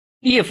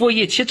一夫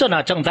一妻制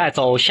呢正在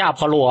走下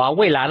坡路啊，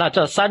未来的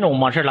这3种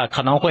模式呢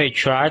可能会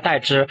取而代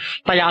之。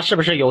大家是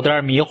不是有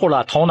点迷糊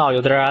了，头脑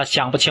有点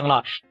想不清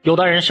了？有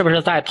的人是不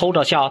是在偷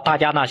着笑？大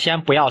家呢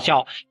先不要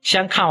笑，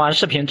先看完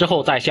视频之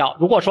后再笑。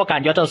如果说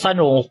感觉这3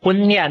种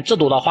婚恋制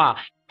度的话，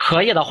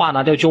可以的话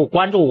呢，就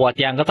关注我，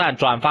点个赞，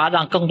转发，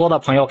让更多的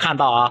朋友看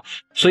到啊。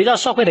随着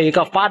社会的一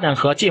个发展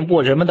和进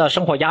步，人们的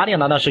生活压力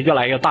呢那是越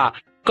来越大，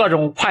各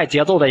种快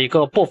节奏的一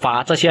个步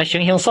伐，这些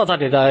形形色色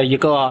的一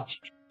个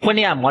婚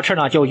恋模式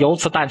呢就由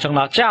此诞生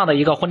了。这样的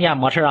一个婚恋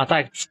模式呢，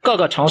在各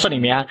个城市里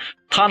面，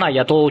它呢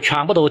也都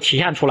全部都体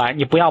现出来。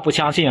你不要不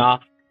相信啊，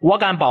我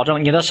敢保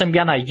证你的身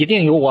边呢一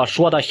定有我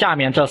说的下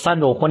面这3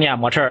种婚恋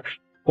模式。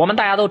我们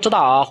大家都知道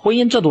啊，婚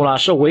姻制度呢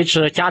是维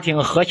持家庭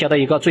和谐的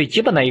一个最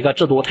基本的一个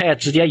制度，它也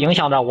直接影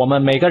响着我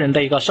们每个人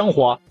的一个生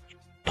活，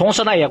同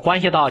时呢也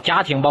关系到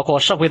家庭包括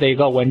社会的一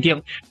个稳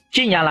定。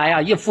近年来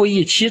啊，一夫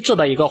一妻制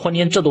的一个婚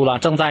姻制度呢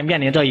正在面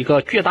临着一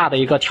个巨大的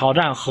一个挑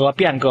战和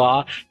变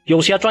革。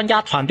有些专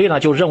家团队呢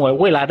就认为，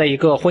未来的一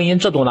个婚姻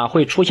制度呢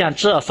会出现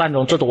这3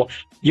种制度，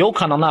有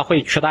可能呢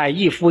会取代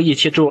一夫一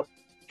妻制。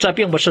这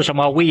并不是什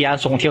么危言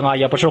耸听啊，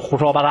也不是胡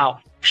说八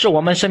道，是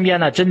我们身边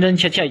呢真真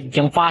切切已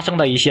经发生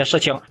的一些事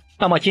情。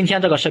那么今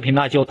天这个视频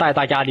呢就带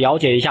大家了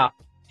解一下。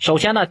首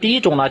先呢，第一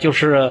种呢就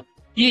是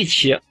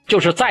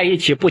在一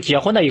起不结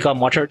婚的一个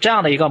模式。这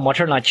样的一个模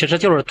式呢其实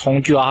就是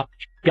同居啊，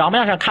表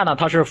面上看呢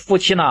它是夫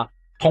妻呢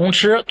同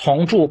吃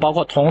同住包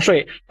括同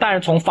睡，但是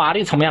从法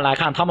律层面来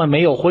看，他们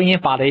没有婚姻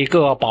法的一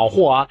个保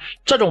护啊。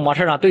这种模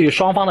式呢对于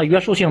双方的约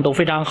束性都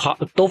非常好，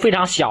都非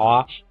常小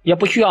啊，也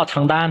不需要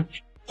承担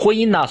婚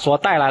姻呢所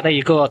带来的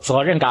一个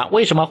责任感。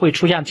为什么会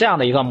出现这样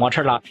的一个模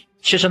式呢？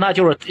其实呢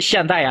就是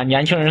现在呀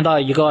年轻人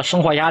的一个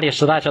生活压力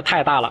实在是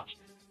太大了，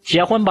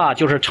结婚吧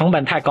就是成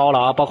本太高了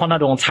啊，包括那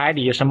种彩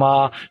礼什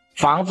么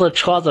房子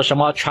车子什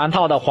么全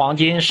套的黄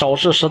金首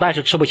饰实在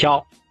是吃不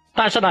消。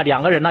但是呢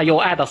2个人呢又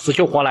爱得死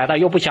去活来的，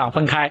又不想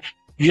分开，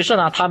于是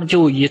呢他们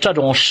就以这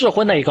种试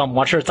婚的一个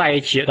模式在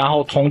一起，然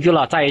后同居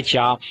了在一起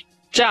啊，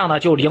这样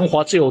呢就灵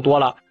活自由多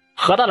了。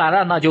合得来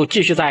的呢就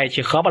继续在一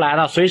起，合不来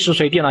的随时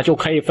随地呢就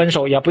可以分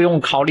手，也不用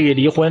考虑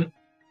离婚，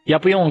也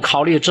不用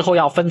考虑之后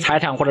要分财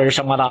产或者是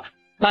什么的。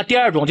那第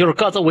二种就是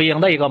各自为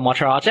营的一个模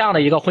式啊，这样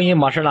的一个婚姻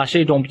模式呢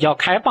是一种比较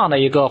开放的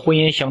一个婚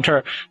姻形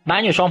式，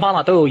男女双方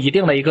呢都有一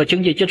定的一个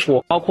经济基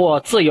础，包括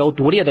自由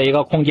独立的一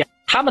个空间。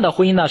他们的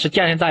婚姻呢是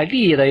建立在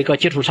利益的一个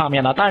基础上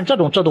面的，但是这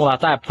种制度呢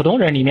在普通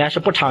人里面是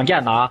不常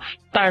见的啊，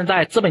但是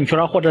在资本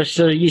圈或者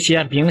是一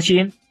些明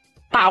星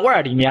大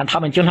腕里面，他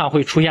们经常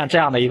会出现这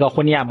样的一个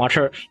婚恋模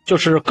式，就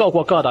是各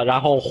过各的，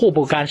然后互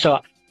不干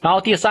涉。然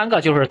后第3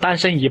个就是单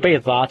身一辈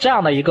子啊，这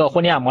样的一个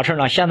婚恋模式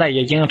呢现在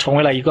已经成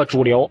为了一个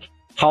主流。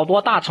好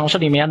多大城市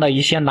里面的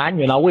一些男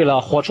女呢为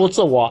了活出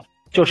自我，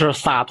就是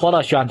洒脱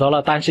的选择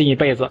了单身一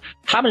辈子。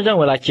他们认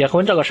为了结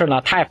婚这个事呢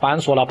太繁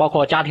琐了，包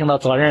括家庭的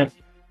责任、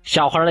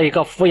小孩的一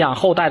个抚养、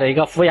后代的一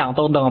个抚养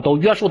等等，都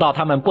约束到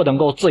他们不能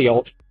够自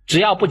由。只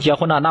要不结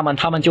婚呢，那么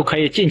他们就可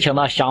以尽情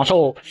的享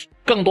受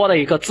更多的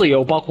一个自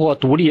由，包括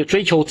独立，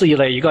追求自己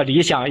的一个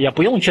理想，也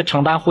不用去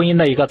承担婚姻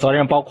的一个责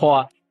任，包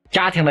括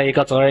家庭的一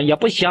个责任，也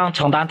不想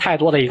承担太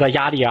多的一个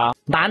压力啊。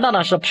男的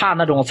呢是怕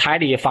那种彩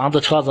礼房子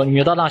车子，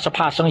女的呢是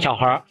怕生小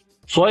孩，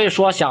所以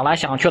说想来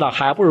想去了，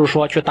还不如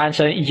说去单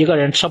身，一个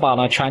人吃饱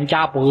了全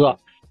家不饿。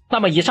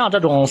那么以上这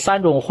种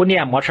3种婚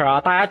恋模式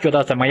啊，大家觉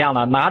得怎么样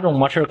呢？哪种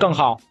模式更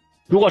好？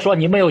如果说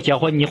你没有结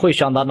婚，你会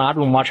选择哪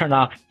种模式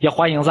呢？也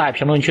欢迎在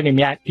评论区里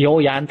面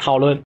留言讨论。